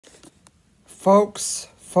Folks,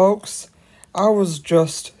 I was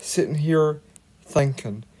just sitting here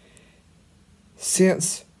thinking,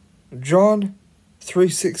 since John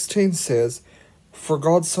 3:16 says, "For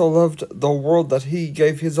God so loved the world that he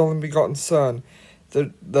gave his only begotten Son,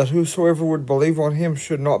 that whosoever would believe on him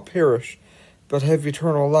should not perish, but have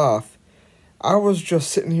eternal life." I was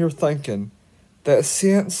just sitting here thinking that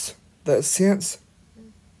since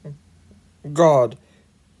God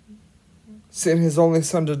sent his only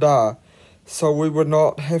Son to die, so we would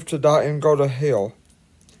not have to die and go to hell,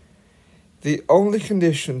 the only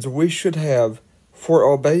conditions we should have for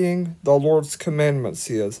obeying the Lord's commandments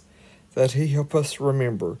is that he help us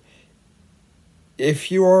remember.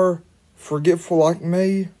 If you are forgetful like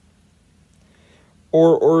me,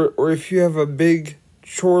 or if you have a big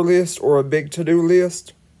chore list or a big to-do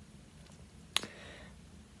list,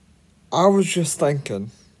 I was just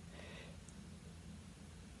thinking,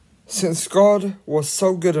 since God was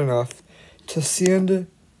so good enough to send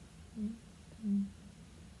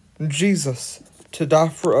Jesus to die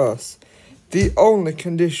for us, the only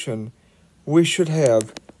condition we should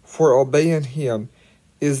have for obeying him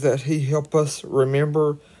is that he help us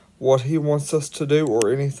remember what he wants us to do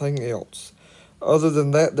or anything else. Other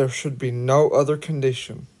than that, there should be no other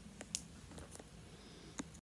condition.